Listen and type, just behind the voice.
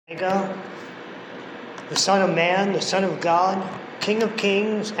Omega, the Son of Man, the Son of God, King of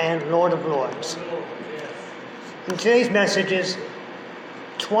Kings, and Lord of Lords. In today's message is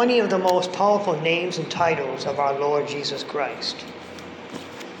 20 of the most powerful names and titles of our Lord Jesus Christ.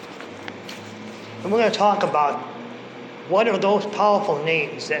 And we're going to talk about what are those powerful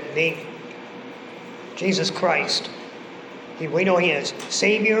names that make Jesus Christ. We know He is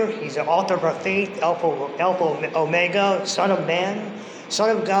Savior, He's the author of our faith, Alpha Omega, Son of Man, Son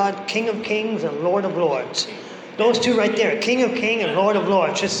of God, King of Kings, and Lord of Lords. Those two right there, King of Kings and Lord of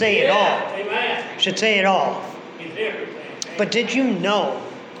Lords, should say it all. Amen. Should say it all. He's everything. But did you know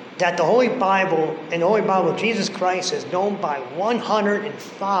that the Holy Bible, in the Holy Bible, Jesus Christ is known by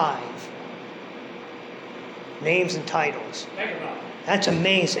 105 names and titles? Think about it. That's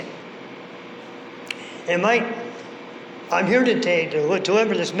amazing. And I'm here today to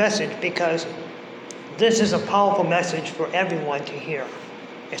deliver this message because this is a powerful message for everyone to hear.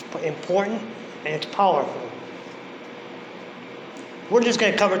 It's important and it's powerful. We're just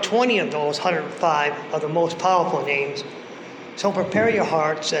going to cover 20 of those 105 of the most powerful names. So prepare your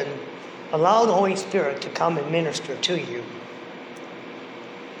hearts and allow the Holy Spirit to come and minister to you.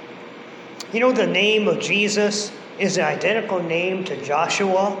 You know, the name of Jesus is an identical name to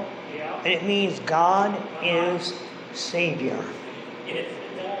Joshua, and it means God is Savior. Yes,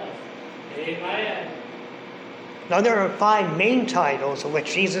 it does. Amen. Now, there are 5 main titles of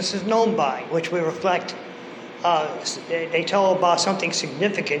which Jesus is known by, which we reflect. They tell about something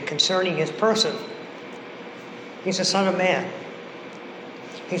significant concerning His person. He's the Son of Man.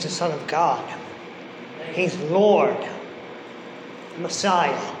 He's the Son of God. He's Lord,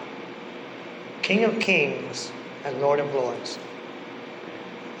 Messiah, King of Kings, and Lord of Lords.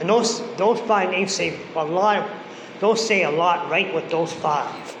 And those 5 names say a lot. Those say a lot right with those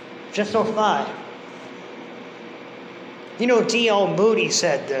 5. Just those 5. You know, D.L. Moody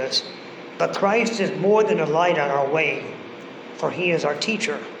said this, but Christ is more than a light on our way, for He is our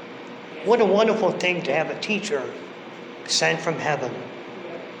teacher. What a wonderful thing to have a teacher sent from heaven.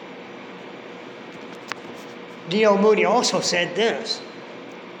 D.L. Moody also said this,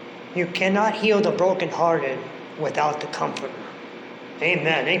 you cannot heal the brokenhearted without the Comforter.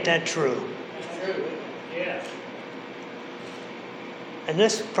 Amen. Ain't that true? That's true. Yes. And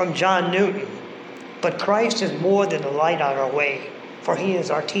this from John Newton. But Christ is more than a light on our way, for He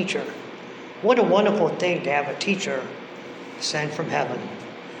is our teacher. What a wonderful thing to have a teacher sent from heaven.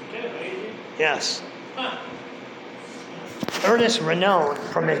 Isn't that amazing? Yes. Huh. Ernest Renaud,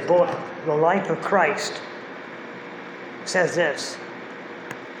 from his book, The Life of Christ, says this,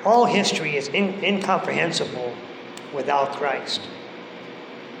 all history is incomprehensible without Christ.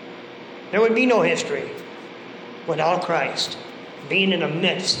 There would be no history without Christ being in the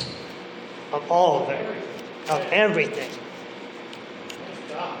midst of all of it, of everything. Praise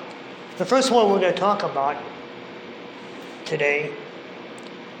God. The first one we're going to talk about today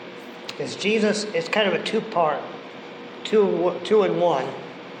is Jesus. It's kind of a two-part, two in one.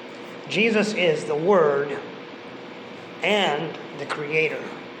 Jesus is the Word and the Creator.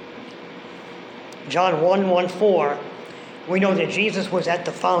 John 1:4, we know that Jesus was at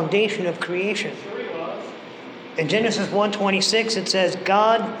the foundation of creation. Sure he was. In Genesis 1:26, it says,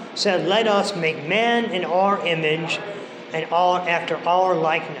 God said, let us make man in our image and after our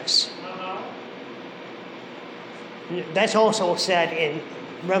likeness. That's also said in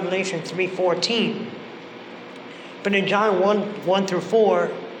Revelation 3:14. But in John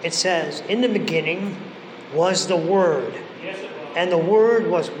 1:1-4, it says, in the beginning was the Word, Yes, it was. and the Word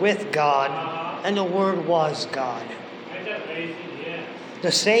was with God, and the Word was God. Ain't that amazing? Yeah.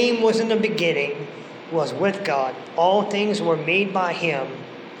 The same was in the beginning, was with God. All things were made by Him,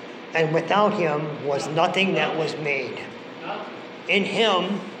 and without Him was nothing that was made. Nothing. In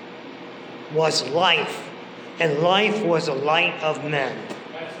Him was life, and life was the light of men.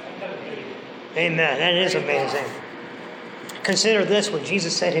 That's amazing. Amen. That is amazing. Consider this what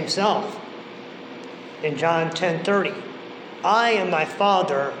Jesus said Himself in John 10:30. I and my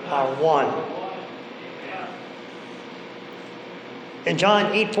Father are one. Yeah. In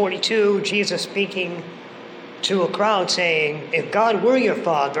John 8:42, Jesus speaking to a crowd saying, if God were your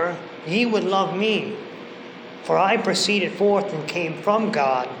Father, ye would love me. For I proceeded forth and came from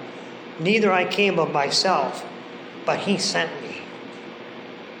God. Neither I came of myself, but He sent me.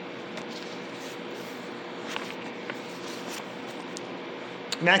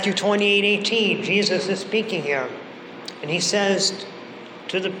 Matthew 28:18, Jesus is speaking here. And He says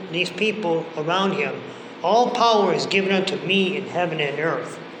to these people around Him, all power is given unto me in heaven and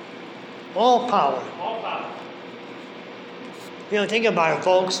earth. All power. All power. You know, think about it,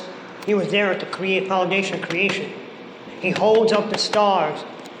 folks. He was there at the foundation of creation. He holds up the stars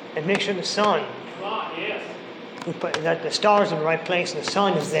and make sure the sun, Come on, yes. that the stars in the right place and the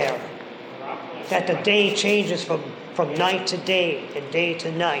sun is there. That the day changes from night to day and day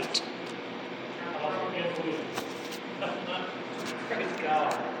to night. Praise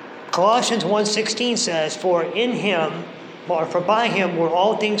God. Colossians 1:16 says, For by him were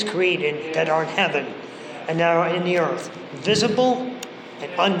all things created that are in heaven and that are in the earth, visible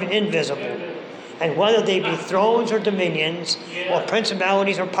and invisible. And whether they be thrones or dominions, or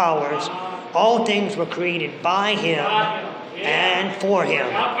principalities or powers, all things were created by him and for him.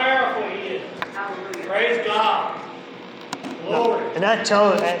 How powerful he is. Praise God. Glory. And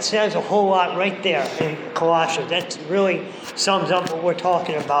that says a whole lot right there in Colossians. That really sums up what we're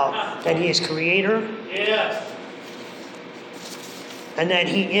talking about. That he is creator. Yes. And that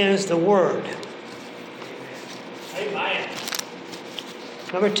he is the Word. Amen.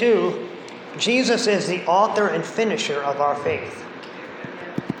 Number 2, Jesus is the author and finisher of our faith.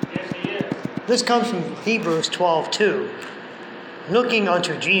 Yes, he is. This comes from Hebrews 12:2. Looking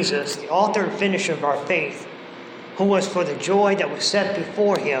unto Jesus, the author and finisher of our faith, who was for the joy that was set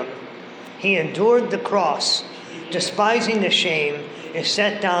before him, he endured the cross, despising the shame, and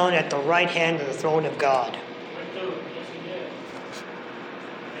sat down at the right hand of the throne of God. Right through it. Yes, he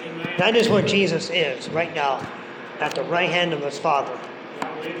did. Amen. That is what Jesus is right now, at the right hand of his Father. I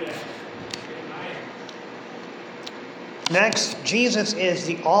believe that. Amen. Next, Jesus is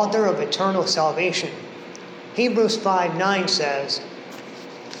the author of eternal salvation. Hebrews 5:9 says,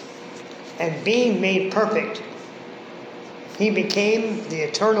 And being made perfect, he became the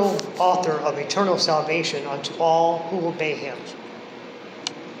eternal author of eternal salvation unto all who obey him.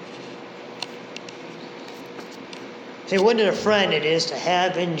 See, what a friend it is to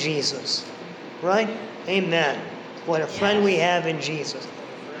have in Jesus. Right? Amen. What a friend we have in Jesus.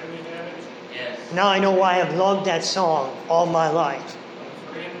 Yes. Now I know why I've loved that song all my life.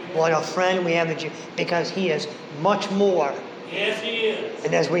 What a friend we have in Jesus. Because he is much more. Yes, he is.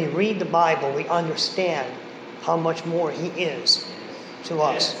 And as we read the Bible, we understand how much more he is to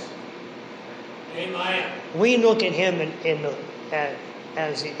us. Yes. Amen. We look at him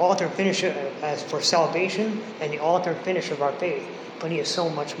as the author and finisher as for salvation and the author and finisher of our faith. But he is so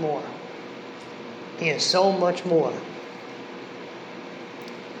much more. He is so much more.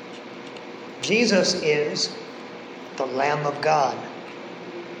 Jesus is the Lamb of God.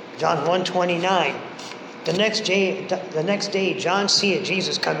 John 1:29. The next day, John seeth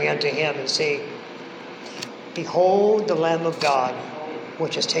Jesus coming unto him and say, Behold the Lamb of God,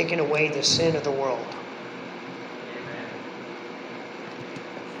 which has taken away the sin of the world.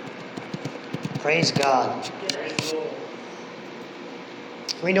 Praise God. Praise the Lord.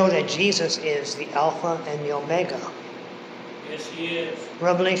 We know that Jesus is the Alpha and the Omega. Yes, he is.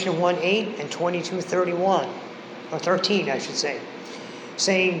 Revelation 1:8 and 22:31, or 13, I should say,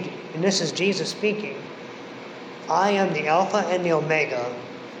 saying, and this is Jesus speaking, I am the Alpha and the Omega,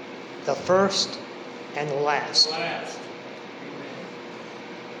 the first and the last. Last.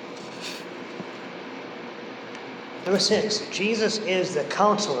 Number 6, Jesus is the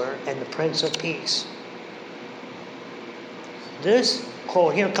Counselor and the Prince of Peace. This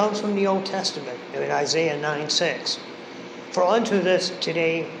quote here comes from the Old Testament in Isaiah 9:6. For unto this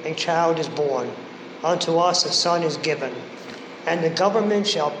today a child is born, unto us a son is given, and the government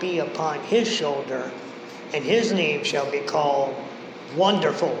shall be upon his shoulder, and his name shall be called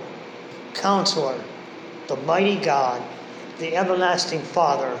Wonderful, Counselor, the Mighty God, the Everlasting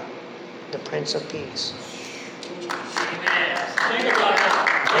Father, the Prince of Peace. Amen. Think about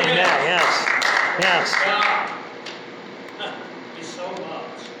that. Amen. Yes. God. He's so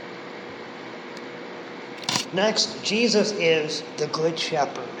much. Next, Jesus is the Good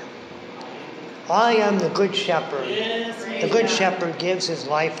Shepherd. I am the Good Shepherd. Yes. The Good Shepherd gives his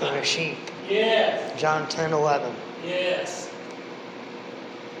life for the sheep. Yes. John 10:11. Yes.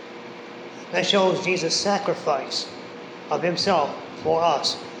 That shows Jesus' sacrifice of himself for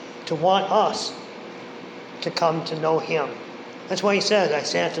us, to want us to come to know him. That's why he says, I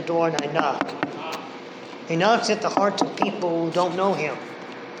stand at the door and I knock. He knocks at the hearts of people who don't know him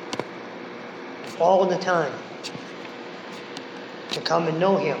all the time, to come and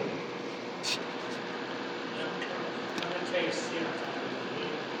know him.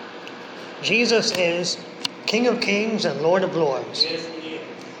 Jesus is King of Kings and Lord of Lords. Yes, he is.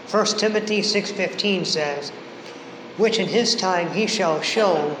 1 Timothy 6:15 says, which in his time he shall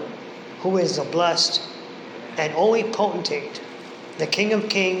show who is the blessed and only potentate, the King of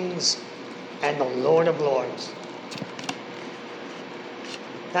Kings and the Lord of Lords.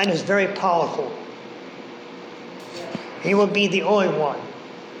 That is very powerful. He will be the only one.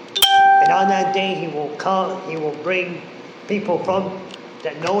 And on that day he will come, he will bring people from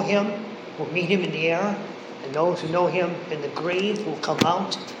that know him will meet him in the air, and those who know him in the grave will come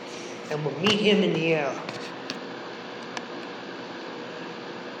out and will meet him in the air.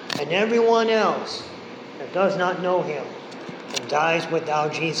 And everyone else that does not know him and dies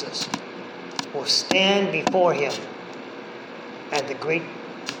without Jesus will stand before him at the great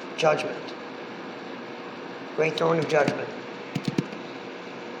judgment, great throne of judgment.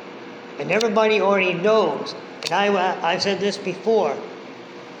 And everybody already knows, and I've said this before,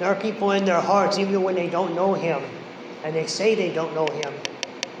 there are people in their hearts, even when they don't know him, and they say they don't know him,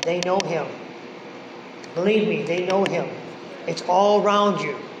 they know him. Believe me, they know him. It's all around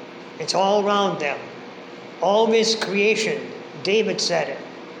you. It's all around them. All of his creation, David said it,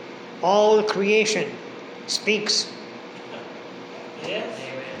 all the creation speaks. Yes.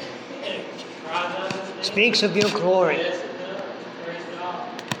 Speaks of your glory. Yes, it does. Praise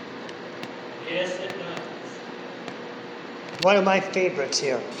God. Yes, it does. One of my favorites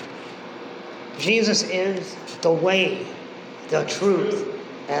here. Jesus is the way, the truth,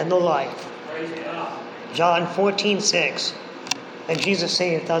 and the life. Praise God. John 14:6. And Jesus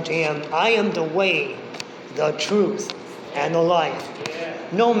saith unto him, I am the way, the truth, and the life. Yeah.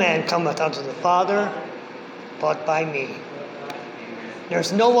 No man cometh unto the Father but by me.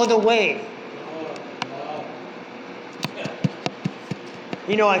 There's no other way.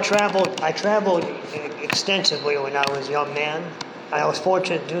 You know, I traveled extensively when I was a young man. I was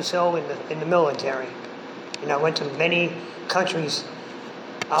fortunate to do so in the military. And I went to many countries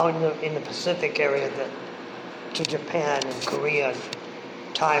out in the Pacific area, to Japan and Korea,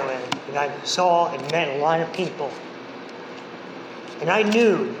 Thailand. And I saw and met a lot of people. And I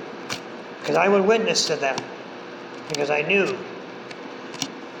knew, because I would witness to them, because I knew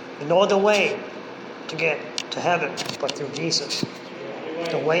no other way to get to heaven but through Jesus.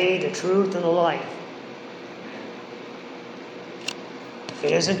 The way, the truth, and the life.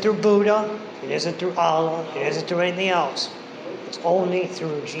 It isn't through Buddha, it isn't through Allah, it isn't through anything else. It's only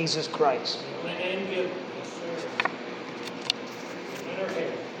through Jesus Christ.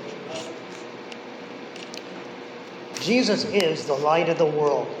 Jesus is the light of the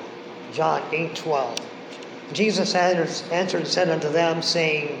world. John 8:12. Jesus answered and said unto them,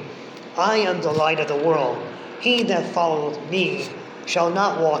 saying, I am the light of the world. He that followeth me shall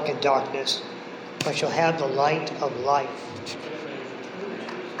not walk in darkness, but shall have the light of life.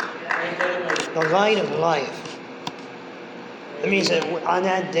 The light of life. That means that on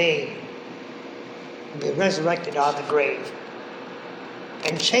that day, we'll be resurrected out of the grave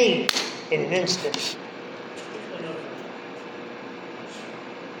and changed in an instant.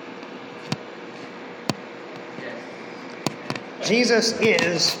 Jesus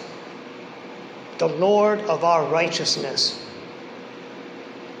is the Lord of our righteousness.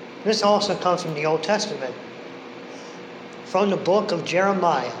 This also comes from the Old Testament. From the book of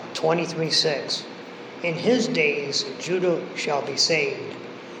Jeremiah 23:6. In his days Judah shall be saved,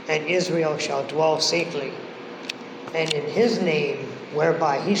 and Israel shall dwell safely. And in his name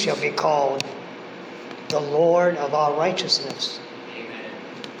whereby he shall be called the Lord of our righteousness. Amen.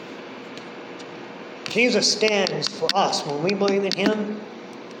 Jesus stands for us. When we believe in him,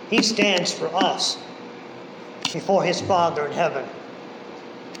 he stands for us before his Father in heaven.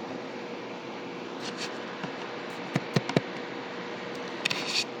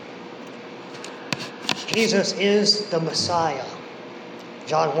 Jesus is the Messiah.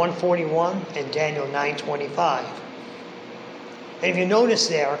 John 1:41 and Daniel 9:25. And if you notice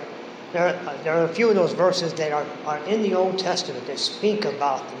there are a few of those verses that are in the Old Testament that speak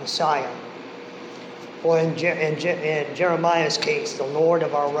about the Messiah. Or in Jeremiah's case, the Lord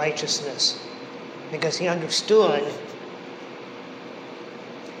of our righteousness. Because he understood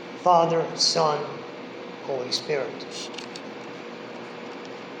Father, Son, Holy Spirit.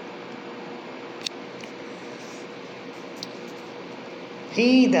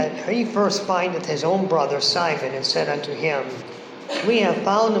 He first findeth his own brother Simon, and said unto him, We have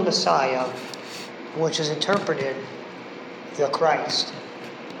found the Messiah, which is interpreted the Christ.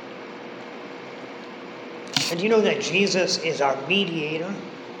 And do you know that Jesus is our mediator?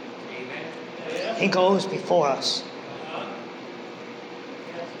 Amen. He goes before us.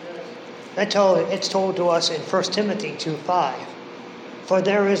 It's told to us in 1 Timothy 2:5. For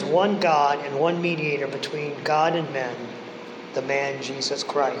there is one God and one mediator between God and men, the man Jesus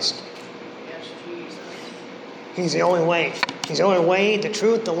Christ. Yes, Jesus. He's the only way. He's the only way, the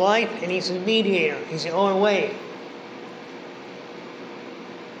truth, the life, and he's the mediator. He's the only way.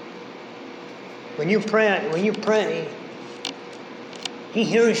 When you pray, he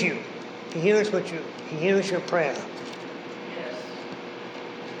hears you. He hears your prayer. Yes.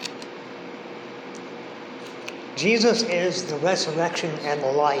 Jesus is the resurrection and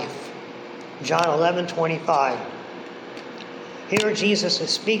the life. John 11:25. Here Jesus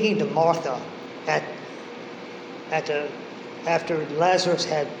is speaking to Martha after Lazarus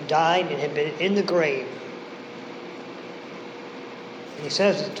had died and had been in the grave. And he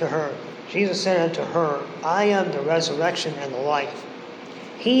says to her, Jesus said unto her, I am the resurrection and the life.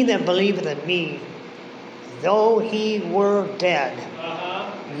 He that believeth in me, though he were dead,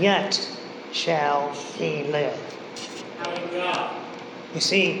 yet shall he live. You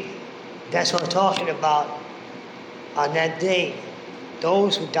see, that's what I'm talking about. On that day,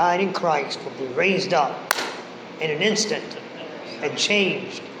 those who died in Christ will be raised up in an instant and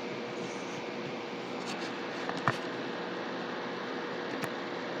changed.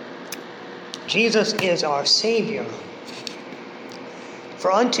 Jesus is our Savior.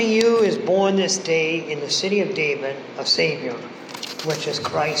 For unto you is born this day in the city of David a Savior, which is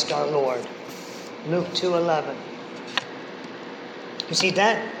Christ our Lord. Luke 2:11. You see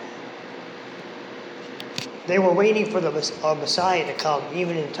that? They were waiting for our Messiah to come,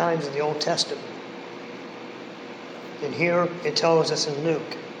 even in times of the Old Testament. And here it tells us in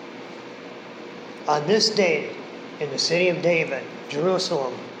Luke, on this day, in the city of David,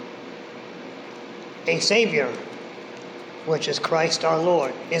 Jerusalem, a Savior, which is Christ our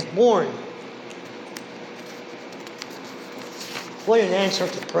Lord, is born. What an answer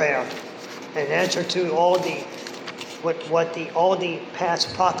to prayer, an answer to all the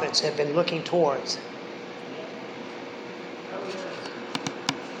past prophets have been looking towards.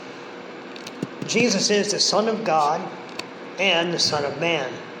 Jesus is the Son of God and the Son of Man.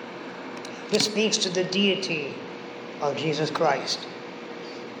 This speaks to the deity of Jesus Christ.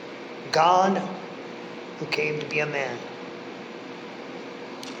 God who came to be a man.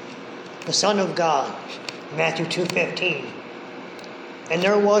 The Son of God, Matthew 2:15. And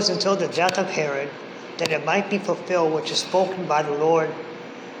there was until the death of Herod, that it might be fulfilled which is spoken by the Lord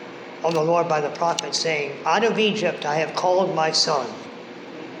by the prophet, saying, out of Egypt I have called my son.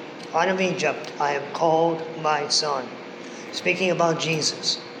 Out of Egypt I have called my son. Speaking about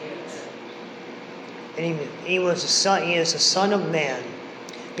Jesus. And he was the son. He is the Son of Man.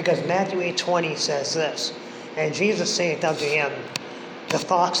 Because Matthew 8:20 says this, and Jesus saith unto him, the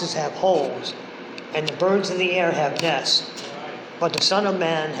foxes have holes, and the birds of the air have nests, but the Son of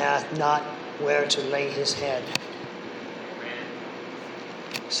Man hath not where to lay his head.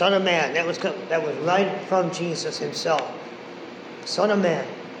 Son of Man, that was right from Jesus himself. Son of Man.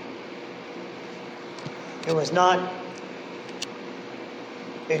 It was not,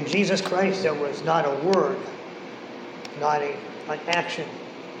 in Jesus Christ there was not a word, not an action.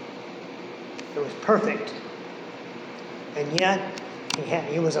 It was perfect. And yet,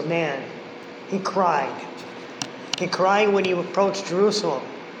 he was a man. He cried. He cried when he approached Jerusalem.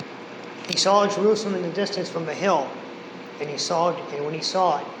 He saw Jerusalem in the distance from a hill. And when he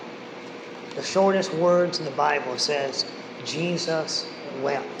saw it, the shortest words in the Bible says, Jesus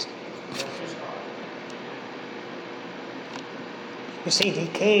wept. You see, he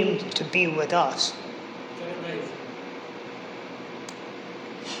came to be with us.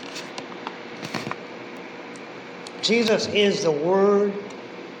 Jesus is the Word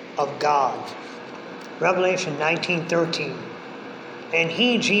of God. Revelation 19:13. And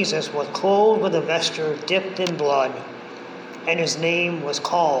he, Jesus, was clothed with a vesture dipped in blood, and his name was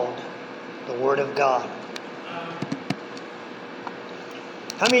called the Word of God.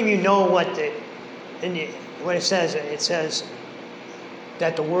 How many of you know what it says? It says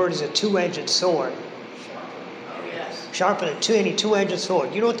that the Word is a two-edged sword. Oh, yes. Sharper than any two-edged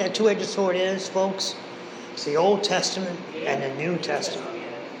sword. You know what that two-edged sword is, folks? It's the Old Testament and the New Testament.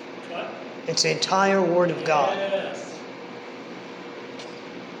 It's the entire Word of God.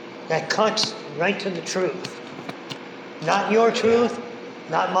 That cuts right to the truth. Not your truth,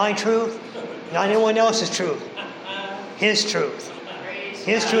 not my truth, not anyone else's truth. His truth.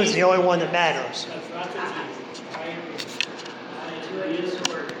 His truth is the only one that matters.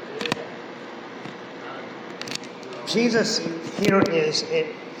 Jesus here is,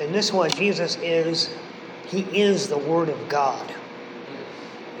 in this one, Jesus is, he is the Word of God.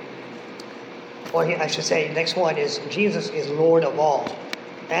 Or I should say, next one is, Jesus is Lord of all.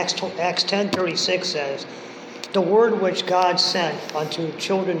 Acts 10:36 says, the word which God sent unto the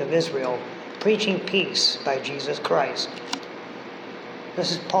children of Israel, preaching peace by Jesus Christ.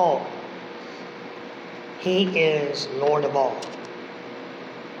 This is Paul. He is Lord of all.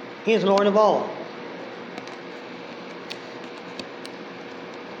 He is Lord of all.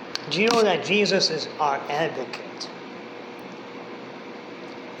 Do you know that Jesus is our advocate?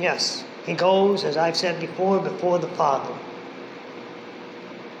 Yes, he goes, as I've said before the Father.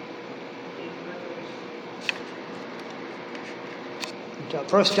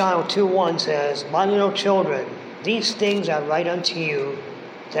 1 John 2:1 says, "My little children, these things I write unto you,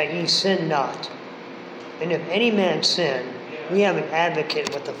 that ye sin not. And if any man sin, we have an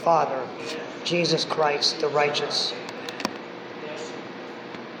advocate with the Father, Jesus Christ, the righteous."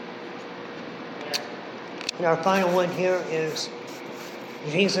 And our final one here is,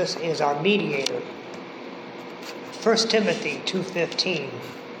 Jesus is our mediator. 1 Timothy 2:15.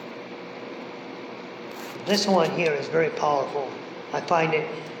 This one here is very powerful. I find it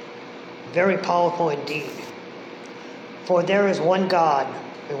very powerful indeed. "For there is one God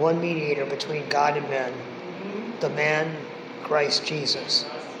and one mediator between God and men, the man Christ Jesus."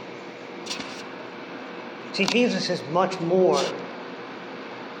 See, Jesus is much more.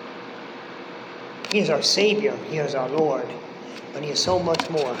 He is our Savior. He is our Lord. But He is so much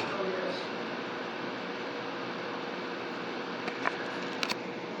more.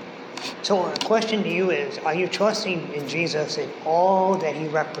 So a question to you is, are you trusting in Jesus in all that He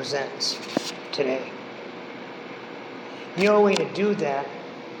represents today? The only way to do that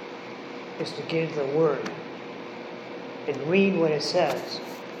is to get into the Word and read what it says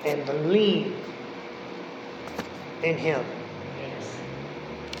and believe in Him.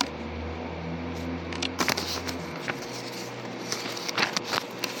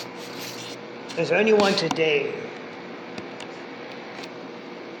 Is there anyone today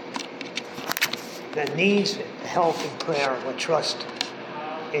that needs help in prayer or trust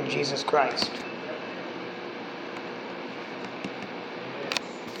in Jesus Christ?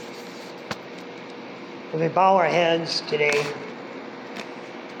 As we bow our heads today,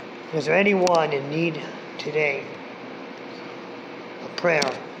 is there anyone in need today of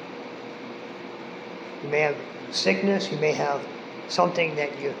prayer? You may have sickness, you may have something that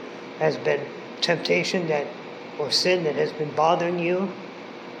has been temptation or sin that has been bothering you.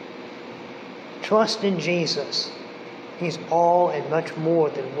 Trust in Jesus. He's all and much more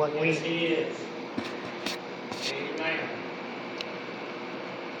than what we. Yes, He is. Amen.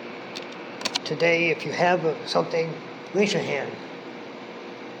 Today, if you have something, raise your hand.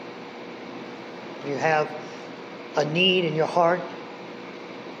 If you have a need in your heart,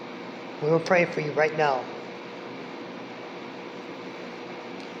 we will pray for you right now.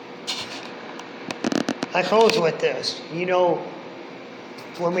 I close with this. You know,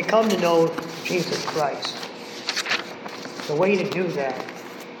 when we come to know Jesus Christ, the way to do that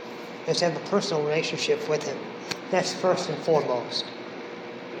is to have a personal relationship with Him. That's first and foremost.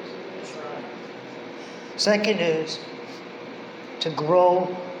 That's right. Second is to grow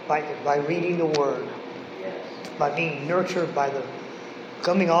by reading the Word, by being nurtured by the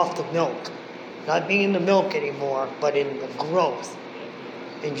coming off the milk, not being in the milk anymore, but in the growth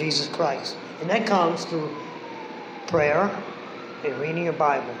in Jesus Christ. And that comes through prayer and reading your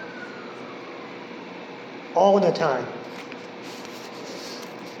Bible all the time.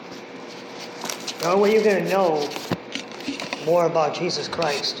 The only way you're going to know more about Jesus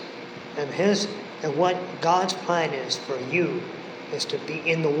Christ and what God's plan is for you is to be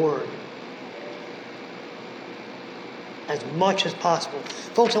in the Word as much as possible.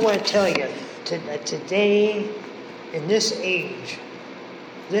 Folks, I want to tell you that today, in this age,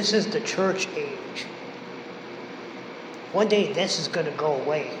 this is the church age. One day this is going to go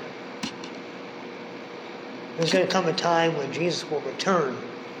away. There's going to come a time when Jesus will return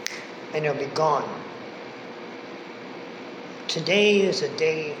and it'll be gone. Today is a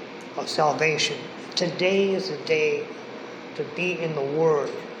day of salvation. Today is a day to be in the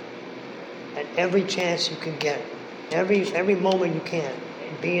Word at every chance you can get. Every moment you can,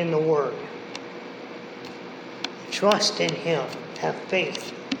 be in the Word. Trust in Him. Have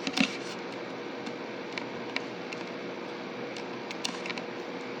faith.